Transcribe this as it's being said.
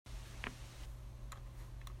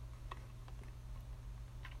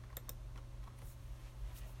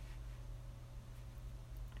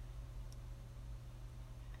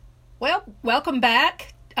Well, welcome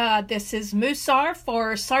back. This is Musar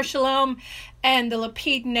for Sar Shalom and the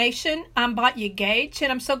Lapid Nation. I'm Batya Gage,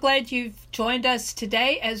 and I'm so glad you've joined us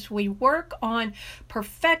today as we work on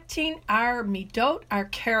perfecting our midot, our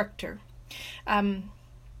character. I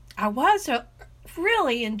was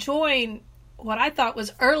really enjoying what I thought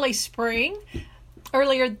was early spring.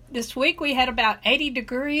 Earlier this week, we had about 80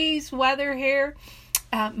 degrees weather here.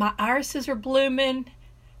 My irises are blooming,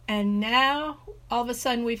 and now all of a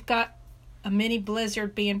sudden we've got a mini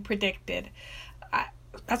blizzard being predicted.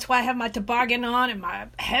 That's why I have my toboggan on and my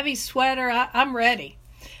heavy sweater. I'm ready.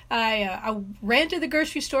 I ran to the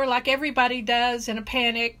grocery store like everybody does in a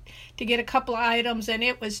panic to get a couple of items, and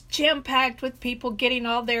it was jam-packed with people getting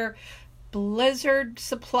all their blizzard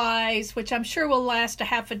supplies, which I'm sure will last a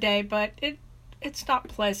half a day, but it's not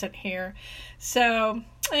pleasant here. So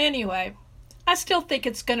anyway, I still think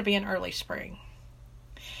it's going to be an early spring.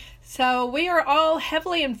 So we are all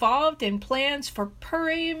heavily involved in plans for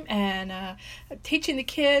Purim and teaching the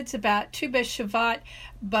kids about Tu B'Shavat.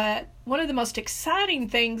 But one of the most exciting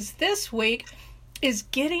things this week is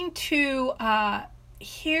getting to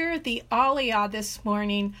hear the Aliyah this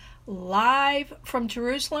morning live from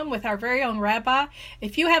Jerusalem with our very own rabbi.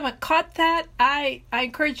 If you haven't caught that, I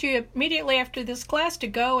encourage you immediately after this class to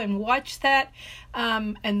go and watch that.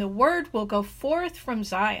 And the word will go forth from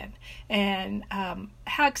Zion. And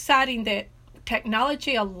how exciting that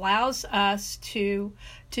technology allows us to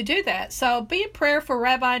do that. So be in prayer for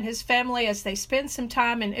Rabbi and his family as they spend some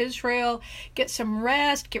time in Israel, get some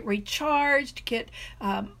rest, get recharged, get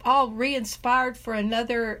all re-inspired for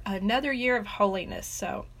another year of holiness.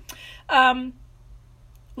 So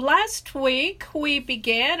last week we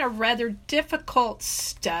began a rather difficult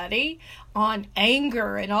study on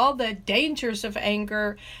anger and all the dangers of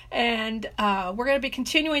anger, and we're going to be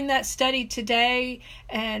continuing that study today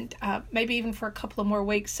and maybe even for a couple of more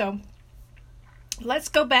weeks. So let's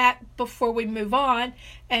go back before we move on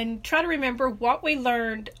and try to remember what we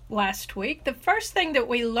learned last week. The first thing that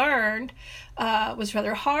we learned was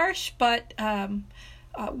rather harsh, but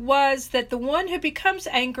was that the one who becomes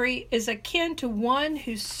angry is akin to one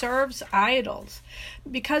who serves idols.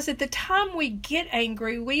 Because at the time we get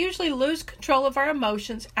angry, we usually lose control of our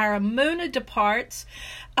emotions. Our emunah departs.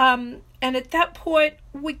 And at that point,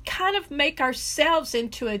 we kind of make ourselves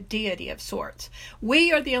into a deity of sorts.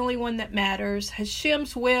 We are the only one that matters.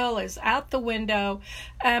 Hashem's will is out the window.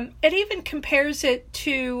 It even compares it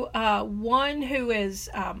to one who is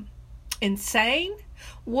insane,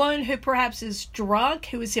 one who perhaps is drunk,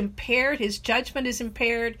 who is impaired, his judgment is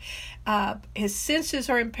impaired, his senses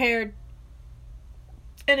are impaired,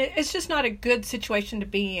 and it's just not a good situation to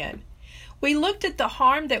be in. We looked at the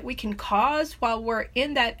harm that we can cause while we're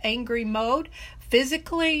in that angry mode,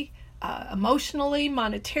 physically, emotionally,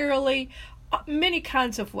 monetarily, many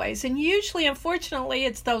kinds of ways. And usually, unfortunately,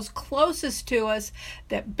 it's those closest to us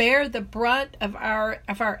that bear the brunt of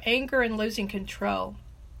our anger and losing control.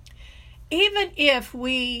 Even if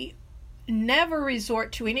we never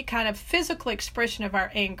resort to any kind of physical expression of our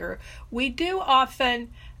anger, we do often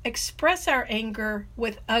express our anger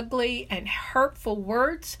with ugly and hurtful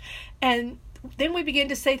words, and then we begin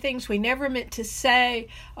to say things we never meant to say.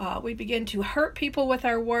 We begin to hurt people with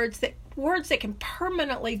our words that can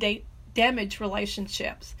permanently damage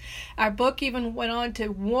relationships. Our book even went on to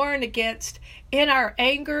warn against, in our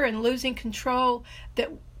anger and losing control, that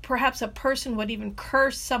perhaps a person would even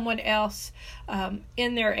curse someone else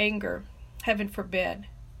in their anger. Heaven forbid.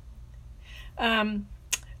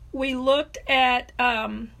 We looked at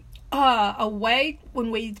a way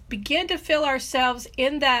when we begin to feel ourselves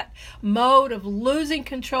in that mode of losing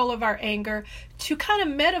control of our anger to kind of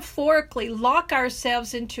metaphorically lock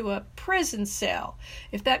ourselves into a prison cell.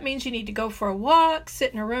 If that means you need to go for a walk,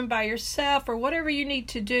 sit in a room by yourself, or whatever you need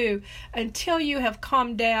to do until you have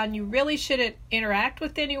calmed down, you really shouldn't interact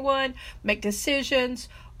with anyone, make decisions,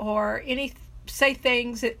 or say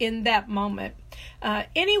things in that moment.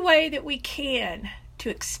 Any way that we can to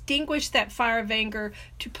extinguish that fire of anger,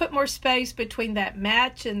 to put more space between that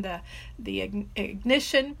match and the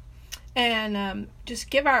ignition, and just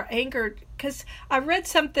give our anger, because I read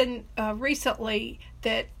something recently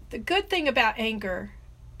that the good thing about anger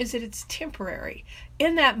is that it's temporary.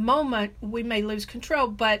 In that moment, we may lose control,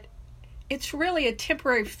 but it's really a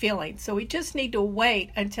temporary feeling, so we just need to wait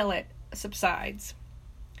until it subsides.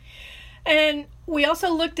 And we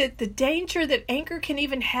also looked at the danger that anger can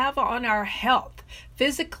even have on our health,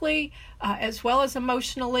 physically as well as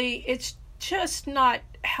emotionally. It's just not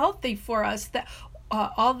healthy for us. That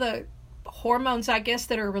all the hormones, I guess,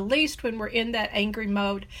 that are released when we're in that angry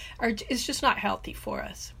mode is just not healthy for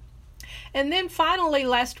us. And then finally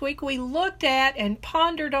last week we looked at and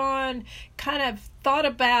pondered on, kind of thought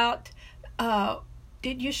about,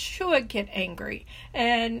 did Yeshua get angry?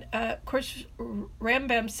 And of course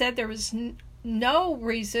Rambam said there was no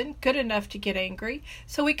reason good enough to get angry.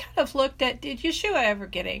 So we kind of looked at, did Yeshua ever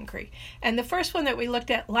get angry? And the first one that we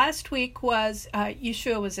looked at last week was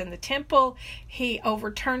Yeshua was in the temple. He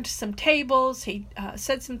overturned some tables. He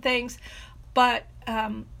said some things. But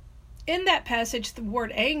in that passage, the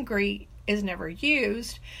word angry is never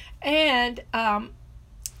used. And I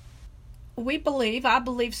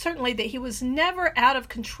believe certainly that he was never out of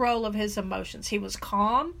control of his emotions. He was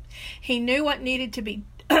calm. He knew what needed to be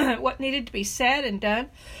said and done.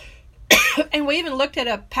 And we even looked at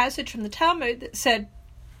a passage from the Talmud that said,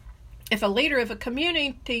 if a leader of a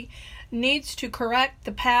community needs to correct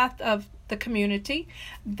the path of the community,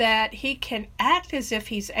 that he can act as if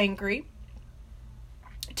he's angry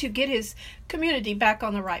to get his community back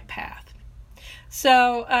on the right path.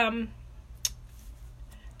 So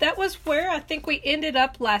that was where I think we ended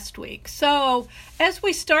up last week. So as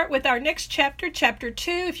we start with our next chapter, chapter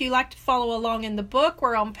 2, if you like to follow along in the book,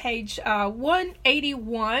 we're on page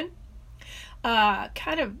 181.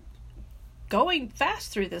 Kind of going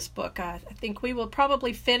fast through this book. I think we will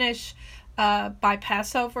probably finish by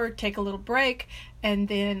Passover, take a little break, and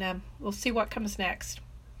then we'll see what comes next.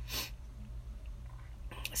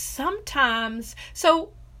 So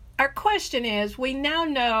our question is, we now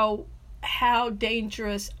know how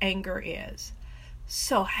dangerous anger is.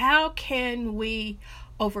 So how can we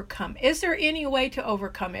overcome? Is there any way to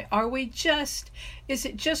overcome it? Is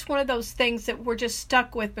it just one of those things that we're just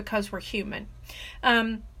stuck with because we're human?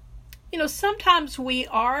 Sometimes we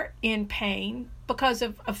are in pain because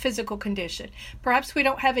of a physical condition. Perhaps we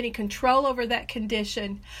don't have any control over that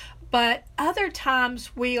condition, but other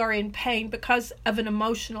times we are in pain because of an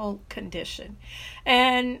emotional condition.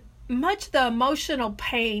 And much of the emotional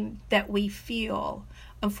pain that we feel,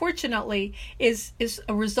 unfortunately, is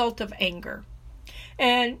a result of anger.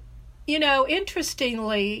 And,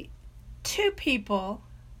 interestingly, two people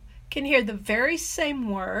can hear the very same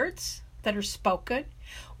words that are spoken.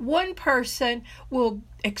 One person will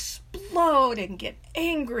explode and get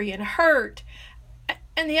angry and hurt,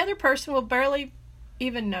 and the other person will barely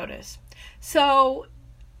even notice. So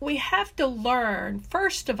we have to learn,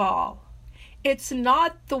 first of all, it's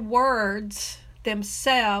not the words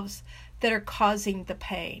themselves that are causing the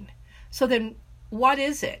pain. So then what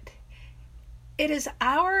is it? It is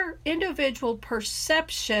our individual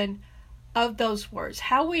perception of those words,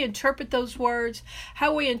 how we interpret those words,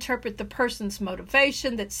 how we interpret the person's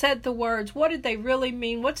motivation that said the words, what did they really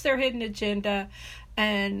mean, what's their hidden agenda,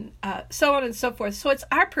 and so on and so forth. So it's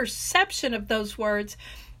our perception of those words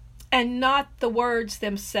and not the words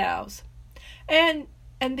themselves. And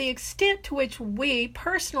the extent to which we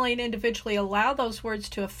personally and individually allow those words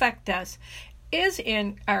to affect us is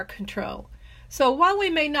in our control. So while we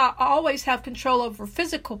may not always have control over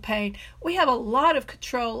physical pain, we have a lot of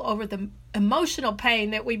control over the emotional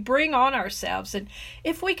pain that we bring on ourselves. And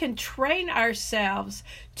if we can train ourselves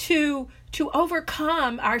to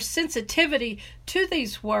overcome our sensitivity to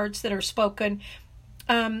these words that are spoken,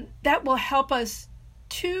 that will help us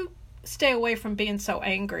to stay away from being so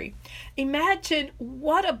angry. Imagine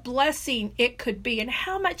what a blessing it could be and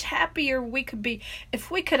how much happier we could be if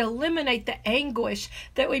we could eliminate the anguish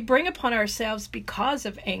that we bring upon ourselves because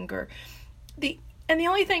of anger. The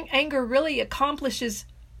only thing anger really accomplishes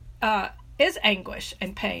is anguish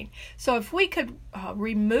and pain. So if we could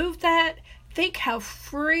remove that, think how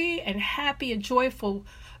free and happy and joyful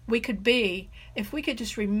we could be if we could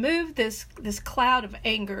just remove this cloud of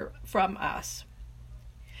anger from us.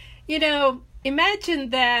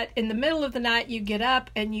 Imagine that in the middle of the night you get up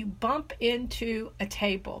and you bump into a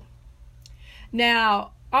table.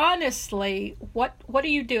 Now, honestly, what do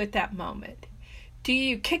you do at that moment? Do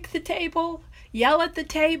you kick the table, yell at the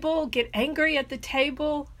table, get angry at the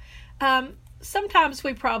table? Sometimes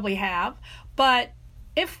we probably have, but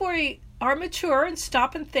if we are mature and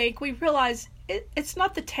stop and think, we realize it's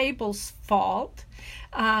not the table's fault.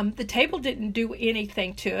 The table didn't do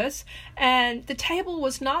anything to us, and the table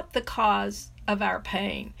was not the cause of our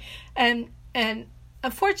pain. And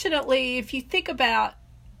unfortunately, if you think about,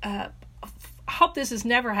 I hope this has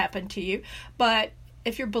never happened to you, but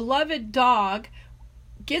if your beloved dog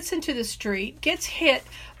gets into the street, gets hit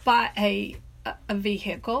by a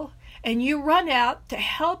vehicle, and you run out to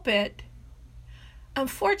help it,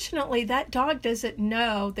 unfortunately, that dog doesn't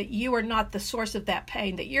know that you are not the source of that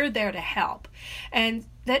pain, that you're there to help. And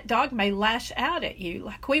that dog may lash out at you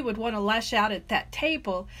like we would want to lash out at that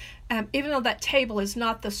table, even though that table is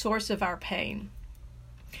not the source of our pain.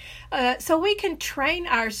 So we can train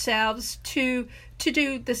ourselves to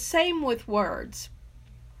do the same with words.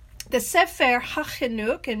 The Sefer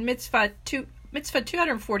HaChinuch in Mitzvah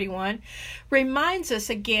 241 reminds us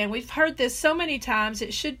again, we've heard this so many times,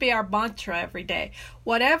 it should be our mantra every day.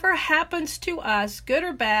 Whatever happens to us, good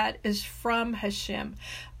or bad, is from Hashem.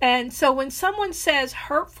 And so when someone says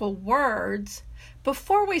hurtful words,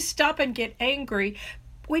 before we stop and get angry,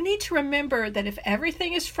 we need to remember that if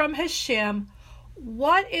everything is from Hashem,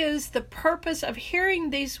 what is the purpose of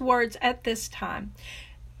hearing these words at this time?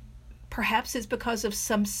 Perhaps it's because of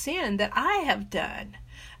some sin that I have done,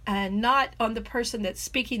 and not on the person that's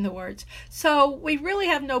speaking the words. So we really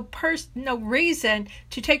have no reason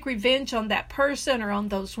to take revenge on that person or on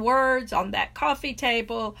those words, on that coffee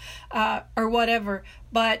table, or whatever.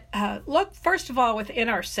 But look, first of all, within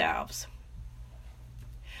ourselves.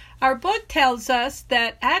 Our book tells us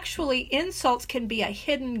that actually insults can be a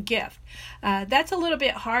hidden gift. That's a little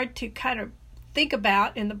bit hard to kind of think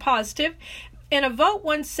about in the positive. In Avot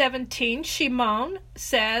 117, Shimon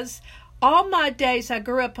says, "All my days I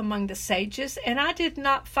grew up among the sages, and I did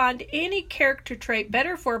not find any character trait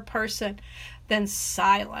better for a person than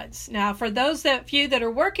silence." Now, for those of you that are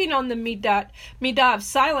working on the midah of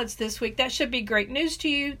silence this week, that should be great news to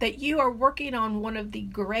you, that you are working on one of the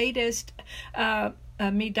greatest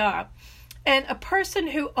midah. And a person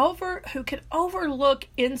who can overlook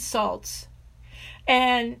insults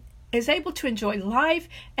and is able to enjoy life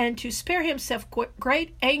and to spare himself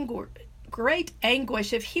great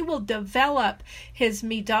anguish if he will develop his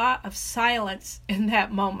midah of silence in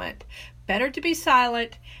that moment. Better to be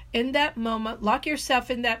silent in that moment. Lock yourself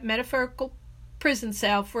in that metaphorical prison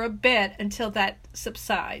cell for a bit until that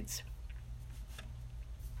subsides.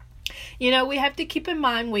 You know, we have to keep in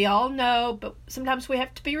mind, we all know, but sometimes we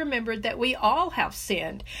have to be remembered that we all have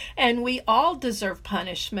sinned and we all deserve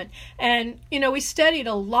punishment. And, you know, we studied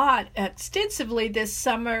a lot extensively this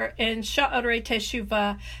summer in Sha'arei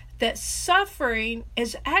Teshuvah that suffering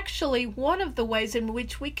is actually one of the ways in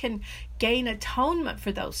which we can gain atonement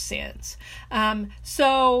for those sins.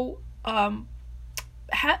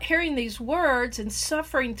 Hearing these words and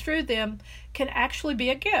suffering through them can actually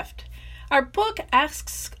be a gift. Our book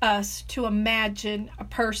asks us to imagine a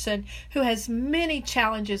person who has many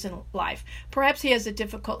challenges in life. Perhaps he has a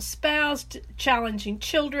difficult spouse, challenging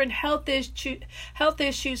children, health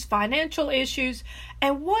issues, financial issues.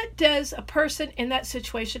 And what does a person in that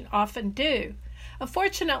situation often do?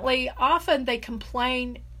 Unfortunately, often they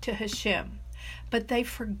complain to Hashem. But they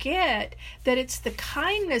forget that it's the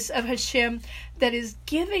kindness of Hashem that is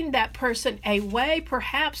giving that person a way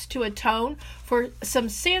perhaps to atone for some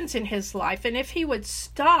sins in his life. And if he would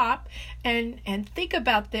stop and think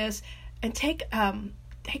about this and take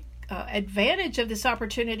advantage of this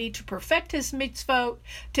opportunity to perfect his mitzvot,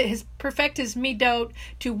 perfect his midot,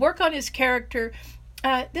 to work on his character,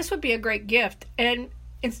 this would be a great gift. And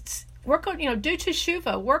it's work on, do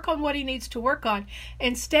teshuvah, work on what he needs to work on,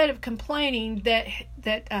 instead of complaining that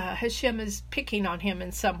Hashem is picking on him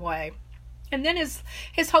in some way. And then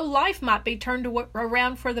his whole life might be turned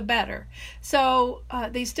around for the better. So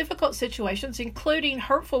these difficult situations, including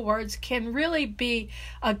hurtful words, can really be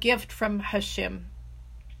a gift from Hashem.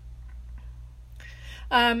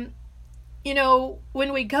 When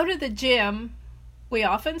we go to the gym, we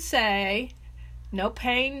often say, no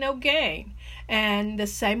pain, no gain. And the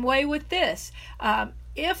same way with this.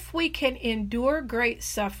 If we can endure great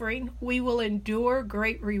suffering, we will endure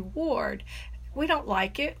great reward. We don't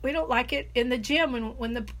like it. We don't like it in the gym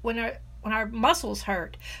when our muscles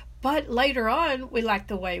hurt. But later on, we like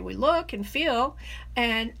the way we look and feel.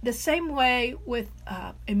 And the same way with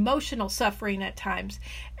emotional suffering at times.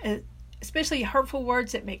 Especially hurtful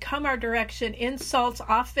words that may come our direction, insults,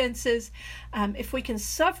 offenses. If we can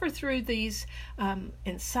suffer through these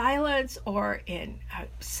in silence or in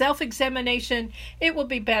self-examination, it will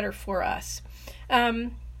be better for us.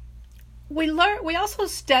 We also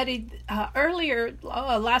studied earlier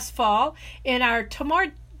last fall in our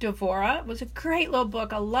Tamar Devorah. It was a great little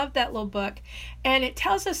book. I love that little book. And it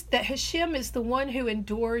tells us that Hashem is the one who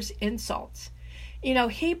endures insults.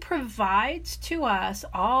 He provides to us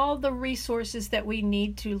all the resources that we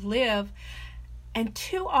need to live. And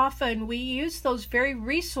too often we use those very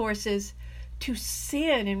resources to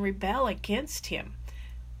sin and rebel against him.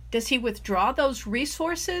 Does he withdraw those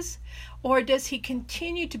resources? Or does he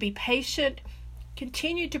continue to be patient,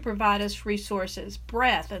 continue to provide us resources,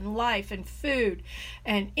 breath and life and food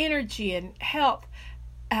and energy and health,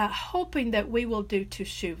 hoping that we will do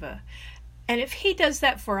teshuvah? And if he does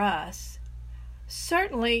that for us,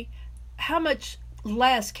 certainly, how much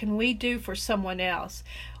less can we do for someone else?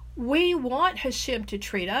 We want Hashem to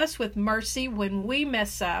treat us with mercy when we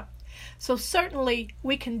mess up, So certainly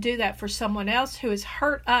we can do that for someone else who has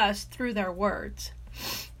hurt us through their words.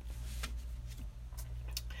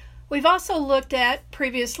 We've also looked at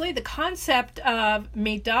previously the concept of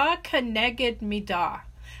midah keneged midah.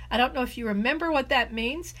 I don't know if you remember what that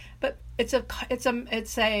means, but it's a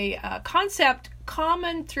concept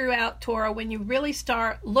common throughout Torah when you really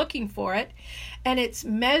start looking for it, and it's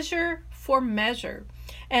measure for measure.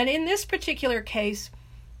 And in this particular case,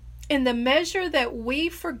 in the measure that we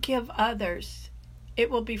forgive others, it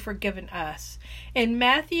will be forgiven us. In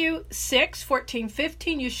Matthew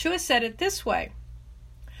 6:14-15, Yeshua said it this way: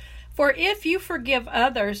 "For if you forgive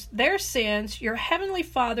others their sins, your heavenly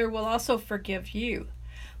Father will also forgive you.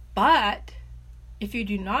 But if you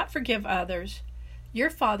do not forgive others, your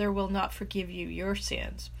Father will not forgive you your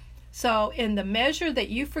sins." So in the measure that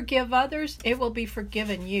you forgive others, it will be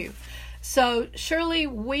forgiven you. So surely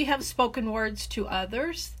we have spoken words to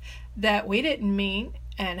others that we didn't mean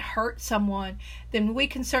and hurt someone, then we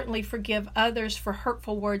can certainly forgive others for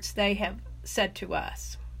hurtful words they have said to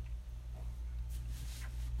us.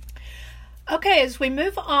 Okay, as we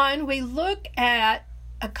move on, we look at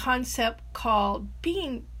a concept called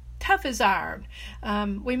being tough as iron.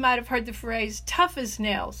 We might have heard the phrase tough as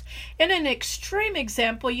nails. In an extreme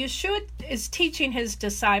example, Yeshua is teaching his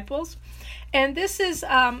disciples, and this is,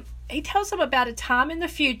 he tells them about a time in the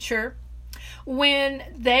future when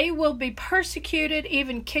they will be persecuted,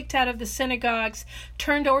 even kicked out of the synagogues,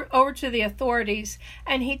 turned over to the authorities,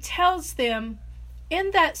 and he tells them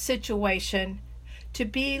in that situation to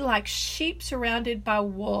be like sheep surrounded by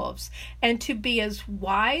wolves, and to be as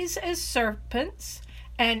wise as serpents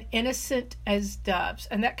and innocent as doves.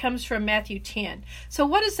 And that comes from Matthew 10. So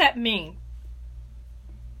what does that mean?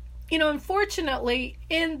 You know, unfortunately,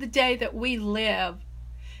 in the day that we live,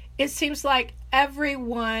 it seems like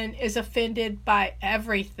everyone is offended by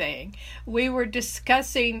everything. We were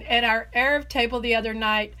discussing at our Erev table the other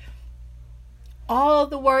night all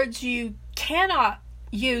the words you cannot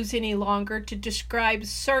use any longer to describe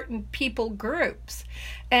certain people groups.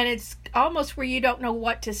 And it's almost where you don't know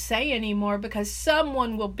what to say anymore because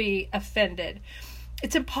someone will be offended.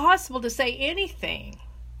 It's impossible to say anything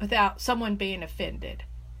without someone being offended.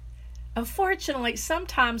 Unfortunately,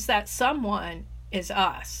 sometimes that someone is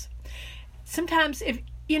us. Sometimes, if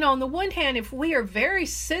you know, on the one hand, if we are very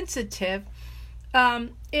sensitive,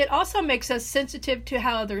 it also makes us sensitive to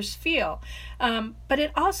how others feel. But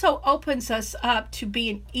it also opens us up to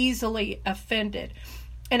being easily offended.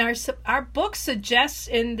 And our book suggests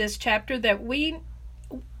in this chapter that we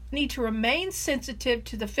need to remain sensitive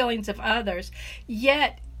to the feelings of others,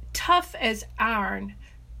 yet tough as iron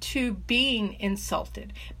to being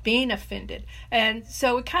insulted, being offended. And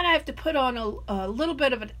so we kind of have to put on a little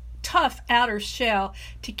bit of a tough outer shell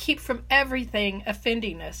to keep from everything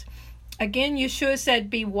offending us. Again, Yeshua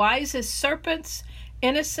said, "Be wise as serpents,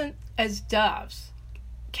 innocent as doves."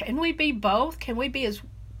 Can we be both? Can we be as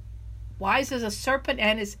wise as a serpent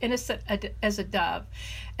and as innocent as a dove?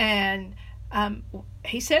 And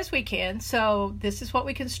he says we can. So this is what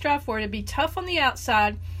we can strive for, to be tough on the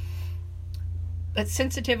outside, but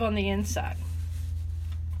sensitive on the inside.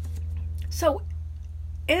 So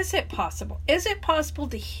is it possible? Is it possible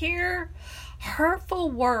to hear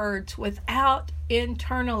hurtful words without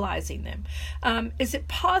internalizing them? Is it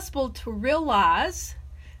possible to realize,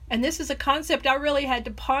 and this is a concept I really had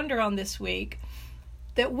to ponder on this week,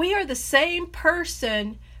 that we are the same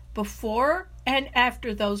person before and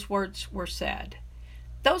after those words were said?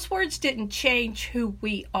 Those words didn't change who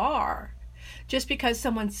we are. Just because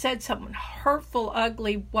someone said something hurtful,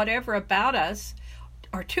 ugly, whatever about us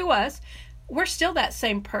or to us, we're still that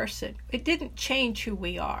same person. It didn't change who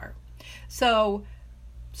we are. So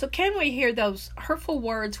can we hear those hurtful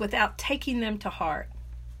words without taking them to heart?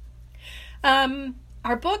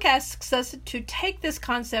 Our book asks us to take this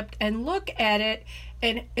concept and look at it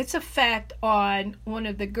and its effect on one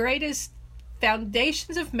of the greatest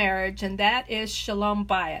foundations of marriage, and that is Shalom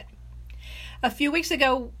Bayit. A few weeks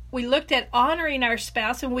ago, we looked at honoring our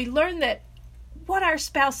spouse, and we learned that what our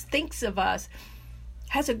spouse thinks of us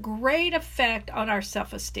has a great effect on our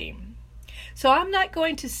self-esteem. So I'm not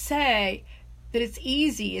going to say that it's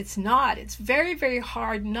easy. It's not. It's very, very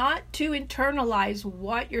hard not to internalize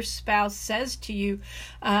what your spouse says to you,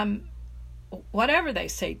 whatever they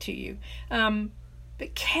say to you.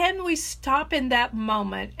 But can we stop in that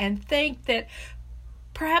moment and think that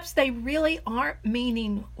perhaps they really aren't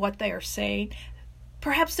meaning what they are saying?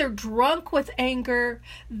 Perhaps they're drunk with anger.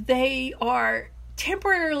 They are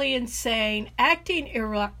temporarily insane, acting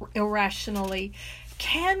irrationally.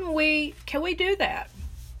 Can we do that?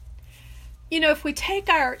 You know, if we take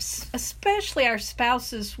especially our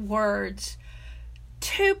spouse's words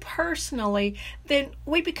too personally, then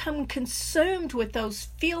we become consumed with those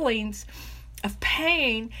feelings of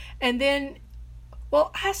pain. And then,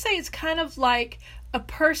 well, I say it's kind of like a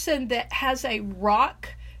person that has a rock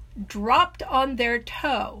dropped on their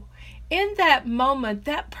toe. In that moment,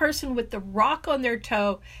 that person with the rock on their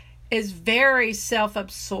toe is very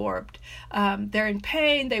self-absorbed. They're in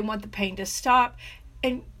pain. They want the pain to stop.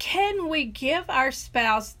 And can we give our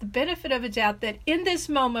spouse the benefit of a doubt that in this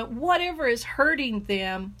moment, whatever is hurting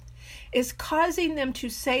them is causing them to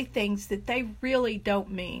say things that they really don't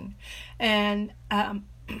mean? And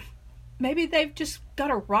maybe they've just got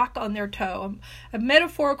a rock on their toe, a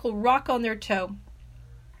metaphorical rock on their toe.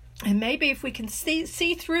 And maybe if we can see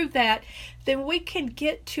through that, then we can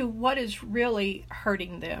get to what is really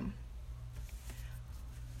hurting them.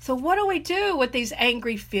 So what do we do with these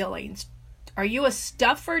angry feelings? Are you a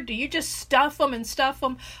stuffer? Do you just stuff them and stuff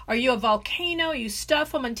them? Are you a volcano? You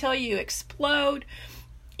stuff them until you explode?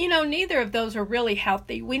 Neither of those are really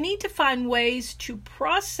healthy. We need to find ways to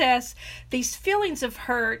process these feelings of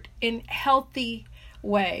hurt in healthy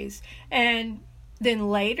ways. And then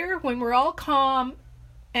later, when we're all calm,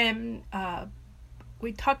 and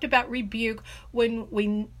we talked about rebuke, when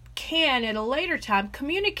we can at a later time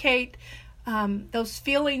communicate those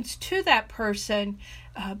feelings to that person,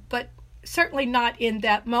 but certainly not in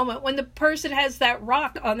that moment when the person has that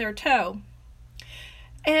rock on their toe.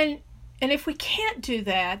 And if we can't do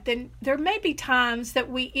that, then there may be times that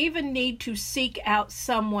we even need to seek out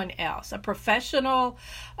someone else, a professional,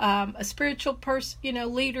 a spiritual person,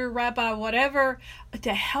 leader, rabbi, whatever,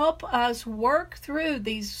 to help us work through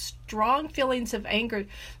these strong feelings of anger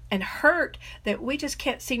and hurt that we just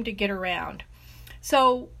can't seem to get around.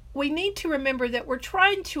 So we need to remember that we're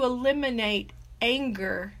trying to eliminate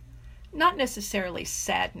anger, not necessarily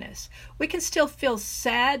sadness. We can still feel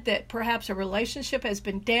sad that perhaps a relationship has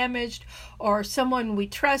been damaged or someone we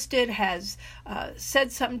trusted has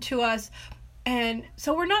said something to us. And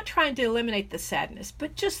so we're not trying to eliminate the sadness,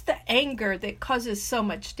 but just the anger that causes so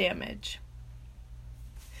much damage.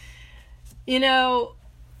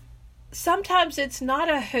 Sometimes it's not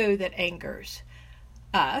a who that angers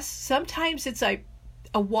us. Sometimes it's a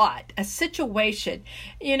situation.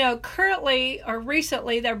 Currently or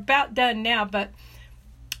recently, they're about done now, but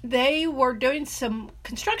they were doing some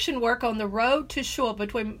construction work on the road to Shul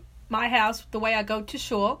between my house, the way I go to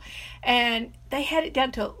Shul, and they had it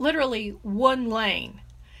down to literally one lane.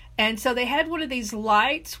 And so they had one of these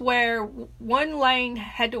lights where one lane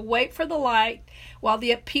had to wait for the light while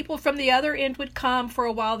the people from the other end would come for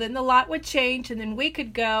a while, then the light would change, and then we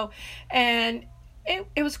could go. And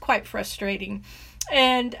it was quite frustrating.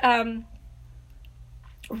 And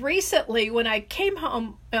recently, when I came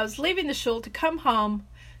home, I was leaving the shul to come home,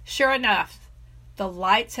 sure enough, the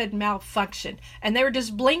lights had malfunctioned, and they were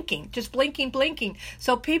just blinking.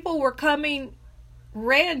 So people were coming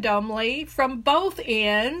randomly from both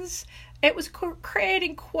ends. It was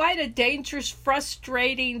creating quite a dangerous,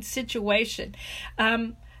 frustrating situation.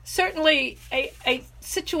 Certainly a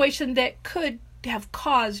situation that could have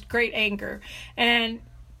caused great anger.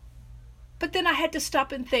 But then I had to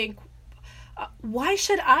stop and think, why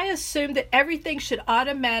should I assume that everything should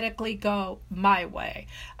automatically go my way?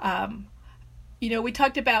 We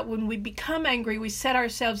talked about when we become angry, we set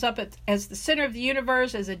ourselves up as the center of the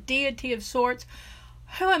universe, as a deity of sorts.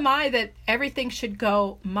 Who am I that everything should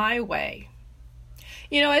go my way?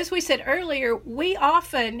 As we said earlier, we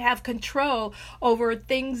often have control over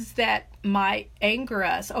things that might anger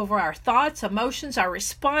us, over our thoughts, emotions, our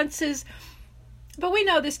responses. But we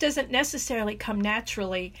know this doesn't necessarily come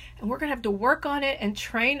naturally, and we're going to have to work on it and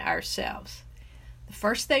train ourselves. The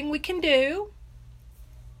first thing we can do,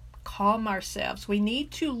 calm ourselves. We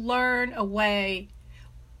need to learn a way,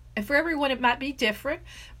 and for everyone it might be different,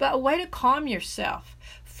 but a way to calm yourself.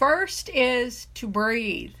 First is to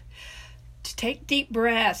breathe, to take deep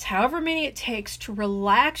breaths, however many it takes, to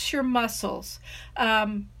relax your muscles.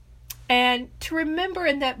 And to remember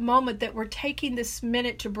in that moment that we're taking this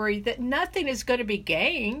minute to breathe, that nothing is going to be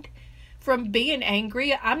gained from being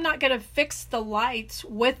angry. I'm not going to fix the lights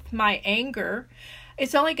with my anger.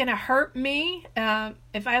 It's only going to hurt me.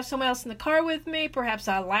 If I have someone else in the car with me, perhaps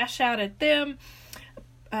I'll lash out at them,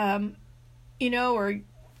 or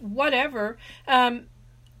whatever.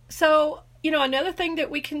 So, another thing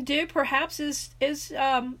that we can do perhaps is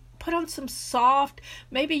put on some soft,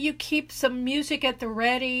 maybe you keep some music at the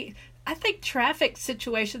ready. I think traffic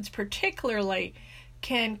situations particularly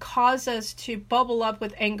can cause us to bubble up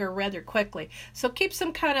with anger rather quickly. So keep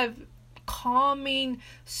some kind of calming,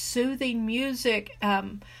 soothing music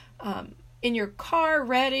in your car,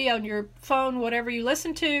 ready, on your phone, whatever you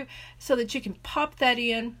listen to, so that you can pop that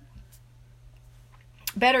in.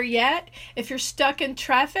 Better yet, if you're stuck in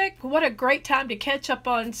traffic, what a great time to catch up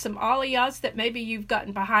on some aliyahs that maybe you've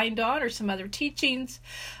gotten behind on, or some other teachings.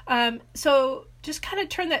 So just kind of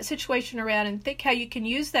turn that situation around and think how you can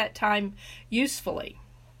use that time usefully.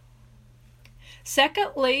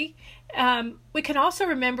 Secondly, we can also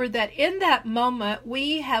remember that in that moment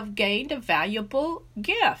we have gained a valuable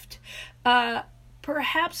gift.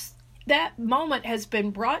 Perhaps that moment has been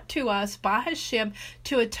brought to us by Hashem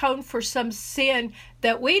to atone for some sin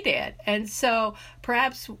that we did. And so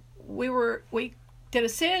perhaps we did a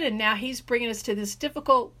sin, and now he's bringing us to this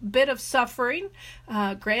difficult bit of suffering.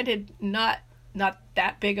 Granted, not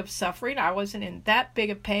that big of suffering. I wasn't in that big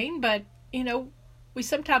of pain, but, we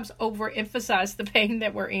sometimes overemphasize the pain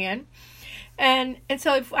that we're in. And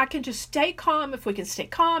so if I can just stay calm, if we can stay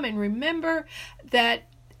calm and remember that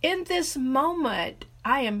in this moment,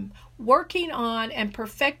 I am working on and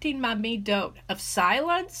perfecting my midot of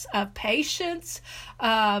silence, of patience,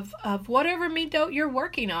 of whatever midot you're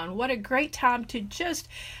working on. What a great time to just,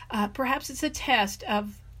 perhaps it's a test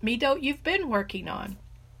of midot you've been working on.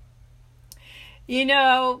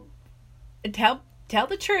 Tell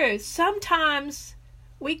the truth. Sometimes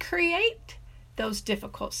we create those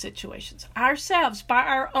difficult situations ourselves by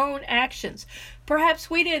our own actions. Perhaps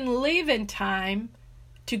we didn't leave in time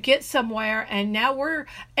to get somewhere, and now we're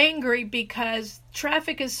angry because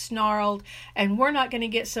traffic is snarled and we're not going to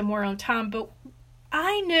get somewhere on time. But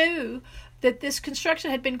I knew that this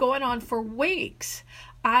construction had been going on for weeks.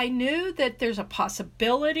 I knew that there's a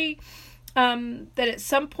possibility that at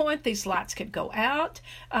some point these lights could go out.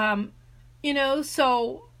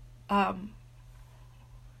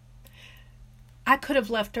 I could have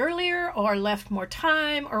left earlier or left more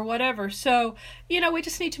time or whatever. So, we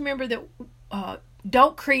just need to remember that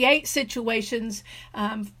don't create situations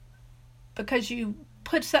because you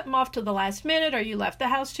put something off to the last minute, or you left the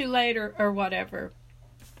house too late, or whatever.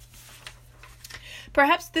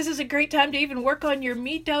 Perhaps this is a great time to even work on your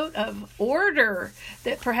midot of order,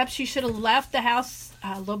 that perhaps you should have left the house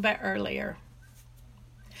a little bit earlier.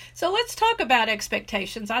 So let's talk about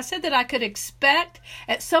expectations. I said that I could expect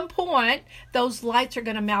at some point those lights are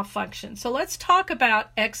going to malfunction. So let's talk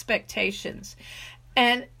about expectations.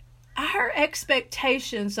 And our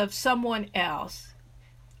expectations of someone else,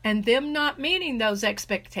 and them not meeting those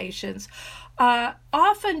expectations,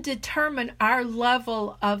 often determine our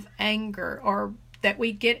level of anger, or that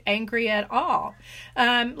we get angry at all.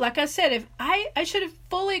 Like I said, if I should have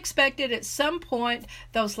fully expected at some point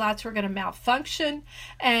those lights were going to malfunction,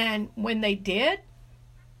 and when they did,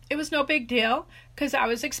 it was no big deal because I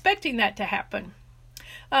was expecting that to happen.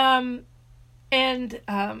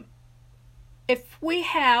 If we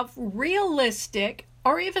have realistic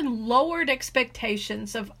or even lowered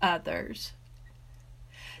expectations of others,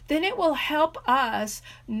 then it will help us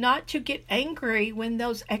not to get angry when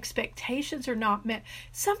those expectations are not met.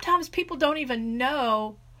 Sometimes people don't even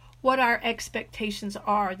know what our expectations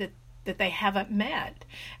are that they haven't met.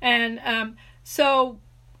 And so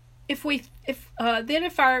if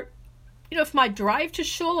my drive to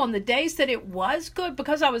shul on the days that it was good,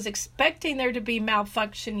 because I was expecting there to be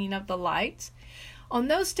malfunctioning of the lights, on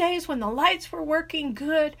those days when the lights were working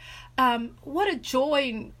good, what a joy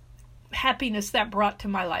and happiness that brought to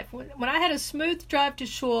my life. When I had a smooth drive to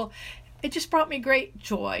shul, it just brought me great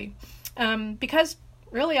joy, because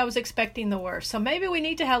really I was expecting the worst. So maybe we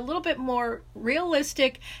need to have a little bit more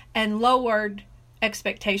realistic and lowered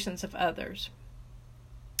expectations of others.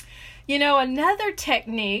 Another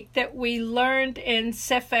technique that we learned in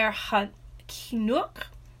Sefer HaChinuch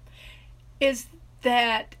is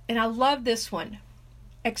that, and I love this one,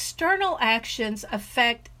 external actions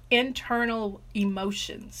affect internal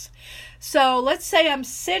emotions. So let's say I'm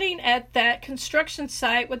sitting at that construction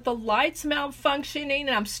site with the lights malfunctioning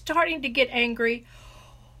and I'm starting to get angry.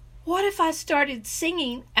 What if I started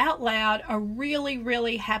singing out loud a really,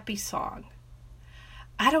 really happy song?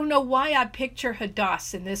 I don't know why I picture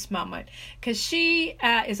Hadass in this moment, because she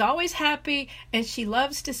is always happy and she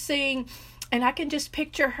loves to sing, and I can just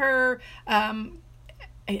picture her,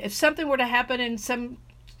 if something were to happen in some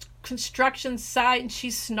construction site and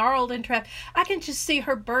she's snarled and trapped, I can just see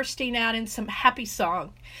her bursting out in some happy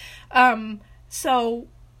song. So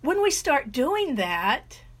when we start doing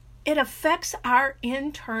that, it affects our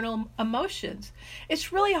internal emotions.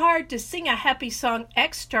 It's really hard to sing a happy song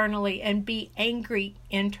externally and be angry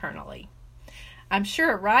internally. I'm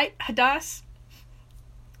sure, right, Hadass?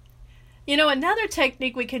 Another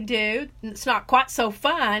technique we can do, and it's not quite so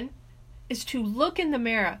fun, is to look in the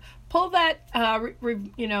mirror. Pull that,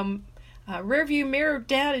 rearview mirror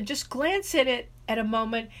down and just glance at it at a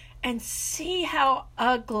moment and see how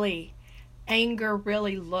ugly anger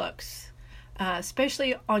really looks.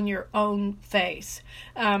 especially on your own face.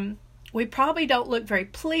 We probably don't look very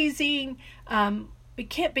pleasing. We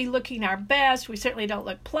can't be looking our best. We certainly don't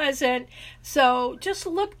look pleasant. So just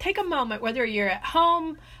take a moment, whether you're at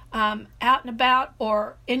home, out and about,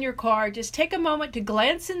 or in your car, just take a moment to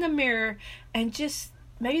glance in the mirror, and just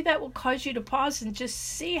maybe that will cause you to pause and just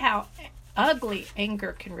see how ugly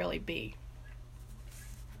anger can really be.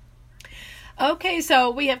 Okay, so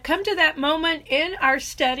we have come to that moment in our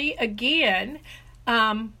study again.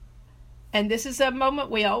 And this is a moment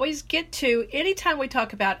we always get to anytime we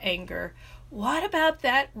talk about anger. What about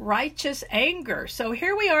that righteous anger? So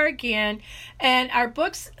here we are again, and our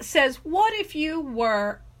book says, what if you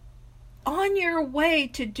were on your way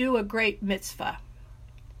to do a great mitzvah,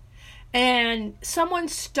 and someone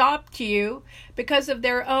stopped you because of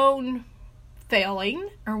their own failing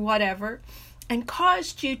or whatever, and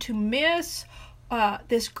caused you to miss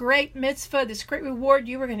this great mitzvah, this great reward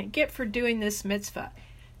you were going to get for doing this mitzvah?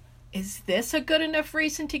 Is this a good enough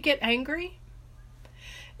reason to get angry?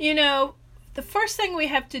 You know, the first thing we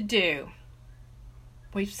have to do,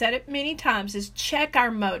 we've said it many times, is check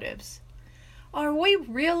our motives. Are we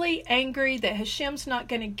really angry that Hashem's not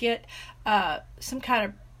going to get some kind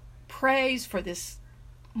of praise for this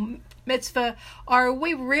mitzvah? Are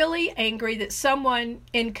we really angry that someone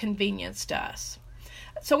inconvenienced us?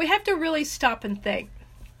 So we have to really stop and think.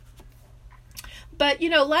 But,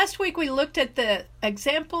 last week we looked at the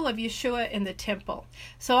example of Yeshua in the temple.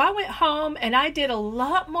 So I went home and I did a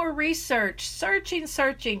lot more research, searching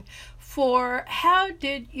for how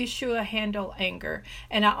did Yeshua handle anger.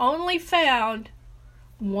 And I only found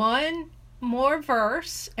one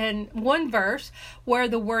verse where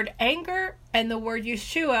the word anger and the word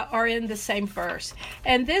Yeshua are in the same verse.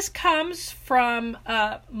 And this comes from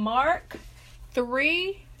Mark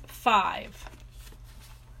 3:5.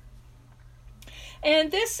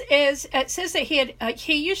 And it says that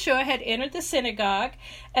Yeshua had entered the synagogue,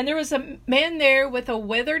 and there was a man there with a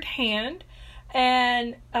withered hand.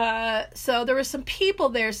 And so there were some people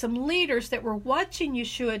there, some leaders that were watching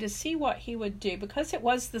Yeshua to see what he would do, because it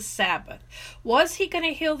was the Sabbath. Was he going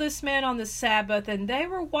to heal this man on the Sabbath? And they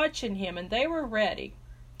were watching him, and they were ready.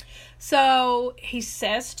 So he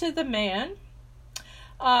says to the man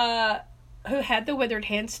who had the withered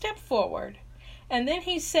hand, step forward. And then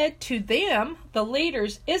he said to them, the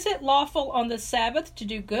leaders, is it lawful on the Sabbath to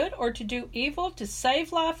do good or to do evil, to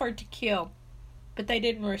save life or to kill? But they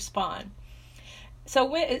didn't respond.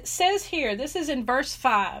 So it says here, this is in verse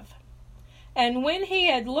 5, and when he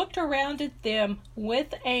had looked around at them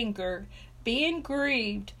with anger, being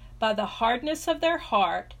grieved by the hardness of their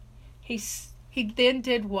heart, he then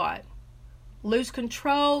did what? Lose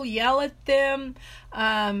control, yell at them.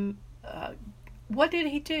 What did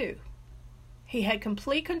he do? He had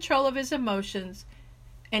complete control of his emotions,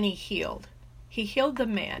 and he healed. He healed the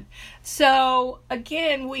man. So,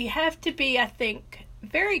 again, we have to be, I think,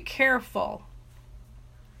 very careful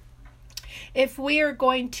if we are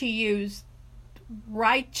going to use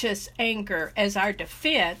righteous anger as our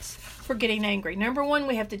defense for getting angry. Number one,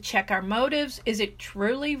 we have to check our motives. Is it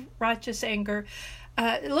truly righteous anger?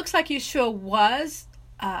 It looks like Yeshua was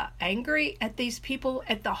angry at these people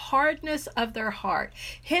at the hardness of their heart.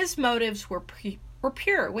 His motives were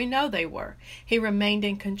pure. We know they were. He remained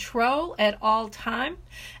in control at all time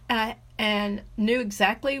and knew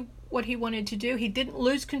exactly what he wanted to do. He didn't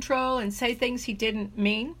lose control and say things he didn't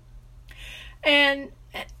mean. And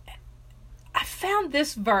I found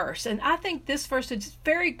this verse, and I think this verse is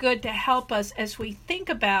very good to help us as we think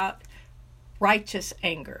about righteous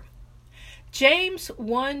anger. James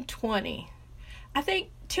 1:20. I think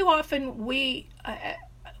too often we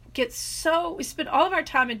we spend all of our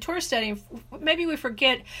time in Torah studying. Maybe we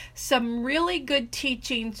forget some really good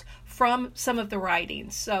teachings from some of the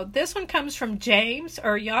writings. So this one comes from James,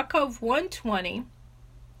 or Yaakov 1:20.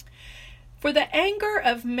 For the anger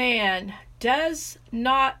of man does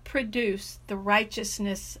not produce the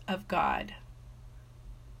righteousness of God.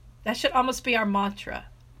 That should almost be our mantra.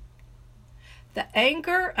 The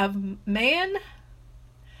anger of man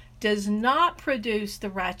does not produce the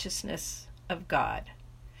righteousness of God.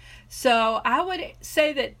 So I would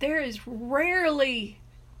say that there is rarely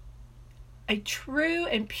a true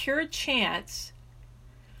and pure chance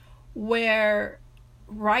where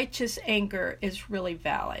righteous anger is really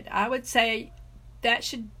valid. I would say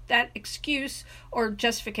that excuse or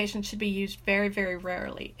justification should be used very, very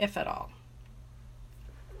rarely, if at all.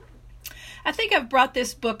 I think I've brought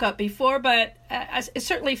this book up before, but it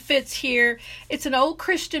certainly fits here. It's an old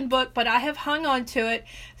Christian book, but I have hung on to it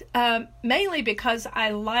mainly because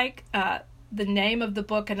I like the name of the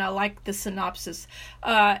book and I like the synopsis.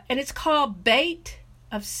 And it's called Bait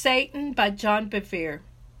of Satan by John Bevere.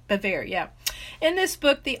 Yeah. In this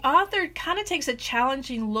book, the author kind of takes a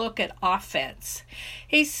challenging look at offense.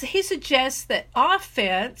 He suggests that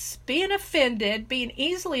offense, being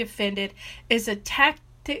easily offended, is a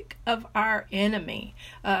tactic of our enemy,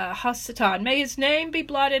 Hasatan. May his name be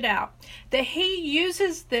blotted out. That he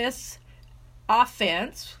uses this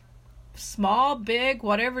offense, small, big,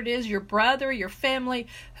 whatever it is, your brother, your family,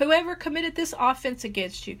 whoever committed this offense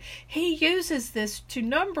against you, he uses this to,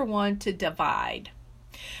 number one, to divide.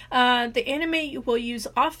 The enemy will use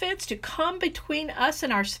offense to come between us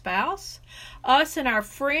and our spouse, us and our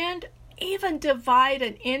friend, even divide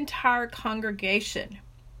an entire congregation.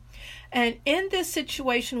 And in this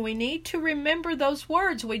situation, we need to remember those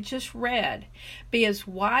words we just read. Be as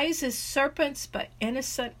wise as serpents, but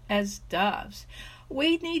innocent as doves.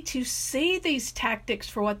 We need to see these tactics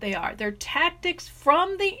for what they are. They're tactics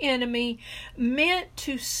from the enemy meant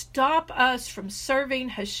to stop us from serving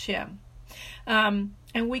Hashem.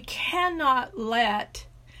 And we cannot let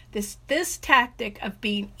this tactic of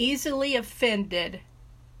being easily offended,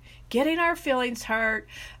 getting our feelings hurt,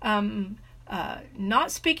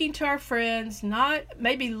 not speaking to our friends, not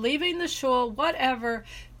maybe leaving the shul, whatever,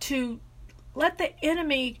 to let the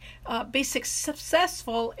enemy be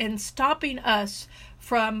successful in stopping us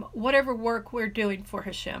from whatever work we're doing for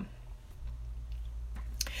Hashem.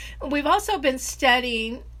 We've also been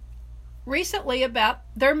studying recently about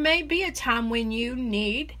there may be a time when you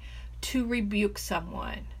need to rebuke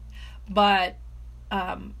someone, but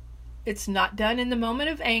it's not done in the moment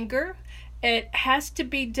of anger. It has to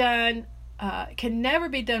be done, can never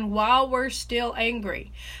be done while we're still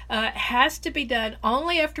angry. It has to be done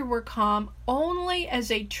only after we're calm, only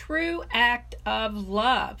as a true act of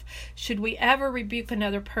love. Should we ever rebuke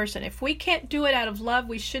another person? If we can't do it out of love,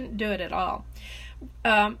 we shouldn't do it at all.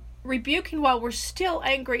 Rebuking while we're still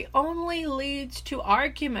angry only leads to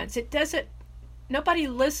arguments. Nobody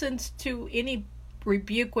listens to any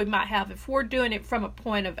rebuke we might have if we're doing it from a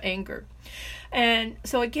point of anger. And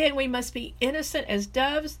so again, we must be innocent as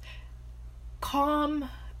doves, calm,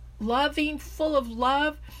 loving, full of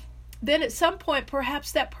love. Then at some point,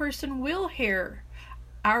 perhaps that person will hear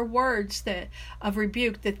our words of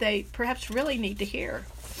rebuke that they perhaps really need to hear.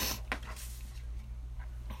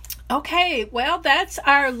 Okay, well, that's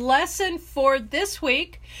our lesson for this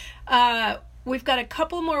week. We've got a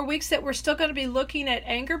couple more weeks that we're still going to be looking at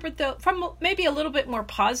anger, but from maybe a little bit more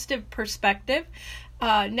positive perspective.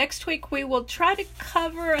 Next week we will try to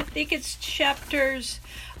cover, I think it's chapters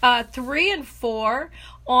 3 and 4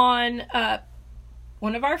 on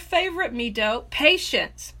one of our favorite midot,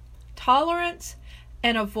 patience, tolerance,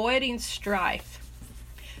 and avoiding strife.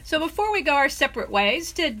 So before we go our separate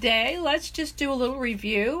ways today, let's just do a little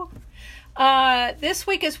review. This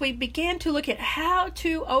week, as we began to look at how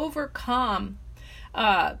to overcome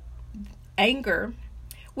anger,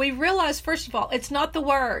 we realized, first of all, it's not the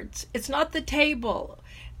words, it's not the table,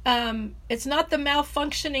 it's not the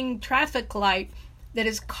malfunctioning traffic light that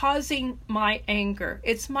is causing my anger.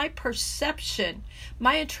 It's my perception,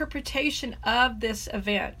 my interpretation of this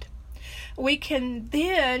event. We can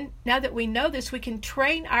then, now that we know this, we can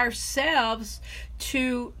train ourselves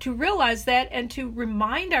to realize that and to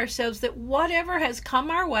remind ourselves that whatever has come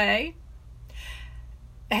our way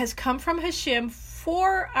has come from Hashem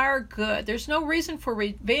for our good. There's no reason for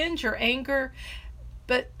revenge or anger,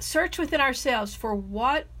 but search within ourselves for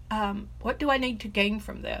what do I need to gain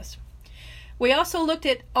from this. We also looked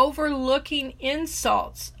at overlooking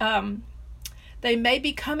insults. They may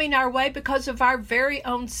be coming our way because of our very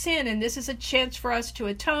own sin, and this is a chance for us to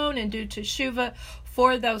atone and do teshuvah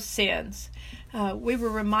for those sins. We were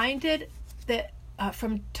reminded that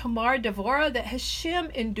from Tamar Devorah that Hashem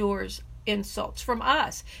endures insults from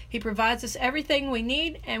us. He provides us everything we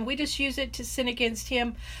need, and we just use it to sin against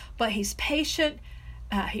Him. But He's patient,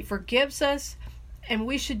 He forgives us, and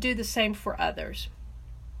we should do the same for others.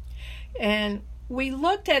 And we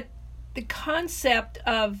looked at the concept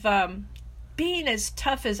of being as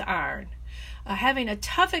tough as iron, having a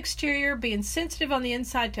tough exterior, being sensitive on the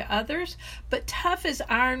inside to others, but tough as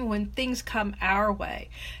iron when things come our way.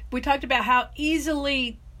 We talked about how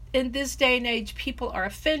easily in this day and age people are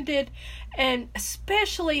offended, and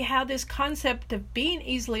especially how this concept of being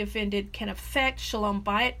easily offended can affect shalom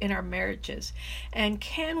bayit in our marriages. And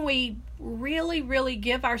can we really, really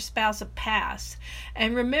give our spouse a pass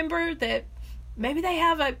and remember that maybe they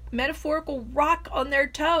have a metaphorical rock on their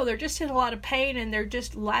toe. They're just in a lot of pain and they're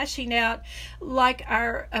just lashing out like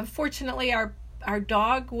unfortunately our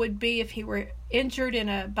dog would be if he were injured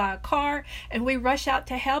by a car and we rush out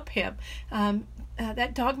to help him.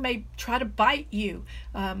 that dog may try to bite you.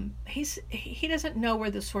 He doesn't know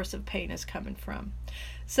where the source of pain is coming from.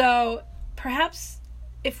 So perhaps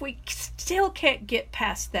if we still can't get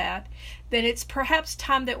past that, then it's perhaps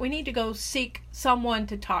time that we need to go seek someone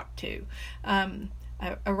to talk to,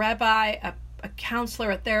 a rabbi, a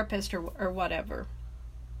counselor, a therapist, or whatever.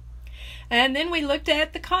 And then we looked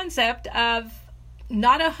at the concept of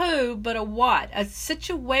not a who, but a what, a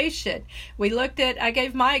situation. I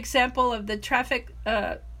gave my example of the traffic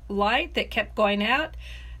light that kept going out.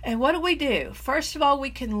 And what do? First of all,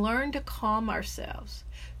 we can learn to calm ourselves,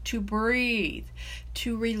 to breathe,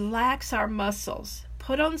 to relax our muscles,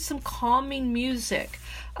 put on some calming music.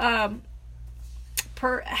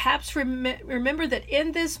 Perhaps remember that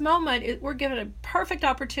in this moment, we're given a perfect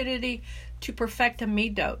opportunity to perfect a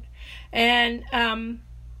midot. And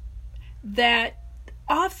that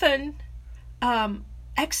often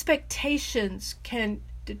expectations can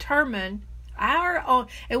determine our own,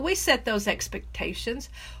 and we set those expectations.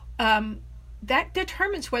 That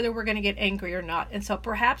determines whether we're going to get angry or not. And so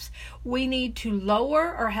perhaps we need to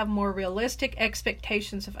lower or have more realistic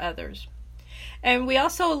expectations of others. And we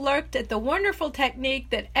also looked at the wonderful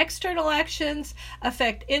technique that external actions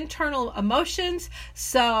affect internal emotions.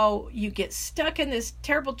 So you get stuck in this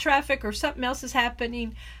terrible traffic or something else is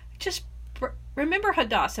happening. Just remember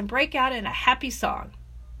Hadass and break out in a happy song.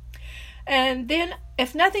 And then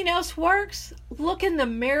if nothing else works, look in the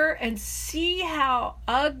mirror and see how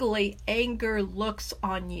ugly anger looks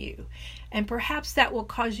on you. And perhaps that will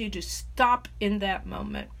cause you to stop in that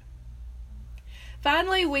moment.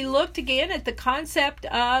 Finally, we looked again at the concept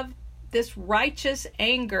of this righteous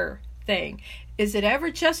anger thing. Is it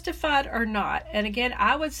ever justified or not? And again,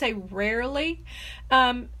 I would say rarely.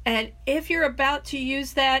 And if you're about to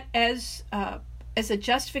use that as a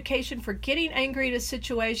justification for getting angry at a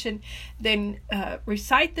situation, then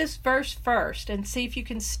recite this verse first and see if you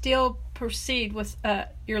can still proceed with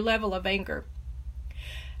your level of anger.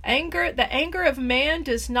 The anger of man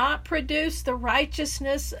does not produce the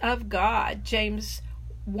righteousness of God. James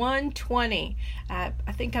 1:20. I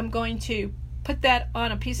think I'm going to put that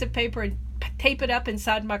on a piece of paper and tape it up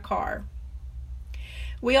inside my car.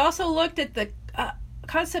 We also looked at the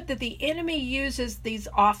concept that the enemy uses these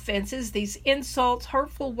offenses, these insults,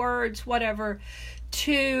 hurtful words, whatever,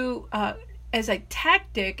 to as a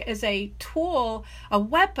tactic, as a tool, a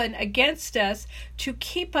weapon against us to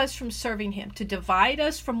keep us from serving him, to divide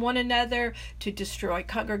us from one another, to destroy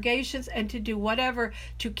congregations, and to do whatever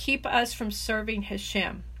to keep us from serving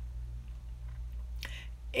Hashem.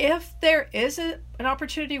 If there is an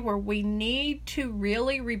opportunity where we need to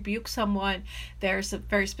really rebuke someone, there's a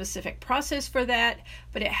very specific process for that,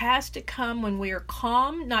 but it has to come when we are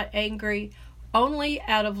calm, not angry, only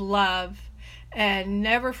out of love, and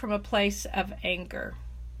never from a place of anger.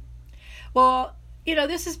 Well,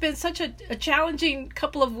 this has been such a challenging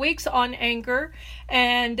couple of weeks on anger,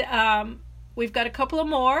 and we've got a couple of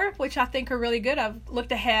more, which I think are really good. I've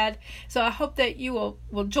looked ahead, so I hope that you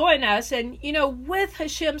will join us. And, with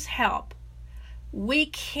Hashem's help, we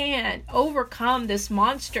can overcome this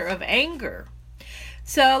monster of anger.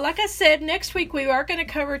 So, like I said, next week we are going to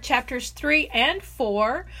cover chapters 3 and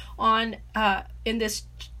 4 in this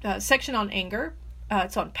section on anger.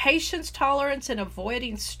 It's on patience, tolerance, and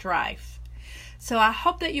avoiding strife. So I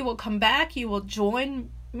hope that you will come back. You will join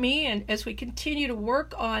me, and as we continue to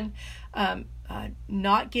work on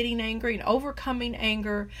not getting angry and overcoming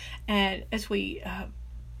anger, and as we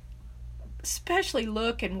especially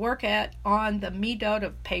look and work on the midot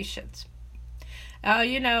of patience. I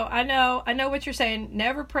know what you're saying.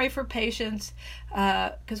 Never pray for patience,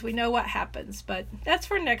 because we know what happens. But that's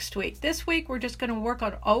for next week. This week, we're just going to work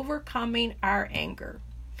on overcoming our anger.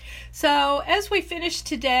 So as we finish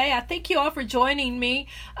today, I thank you all for joining me.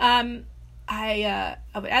 I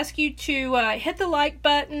would ask you to hit the like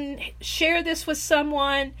button, share this with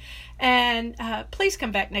someone, and please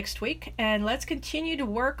come back next week, and let's continue to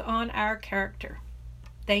work on our character.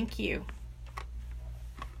 Thank you.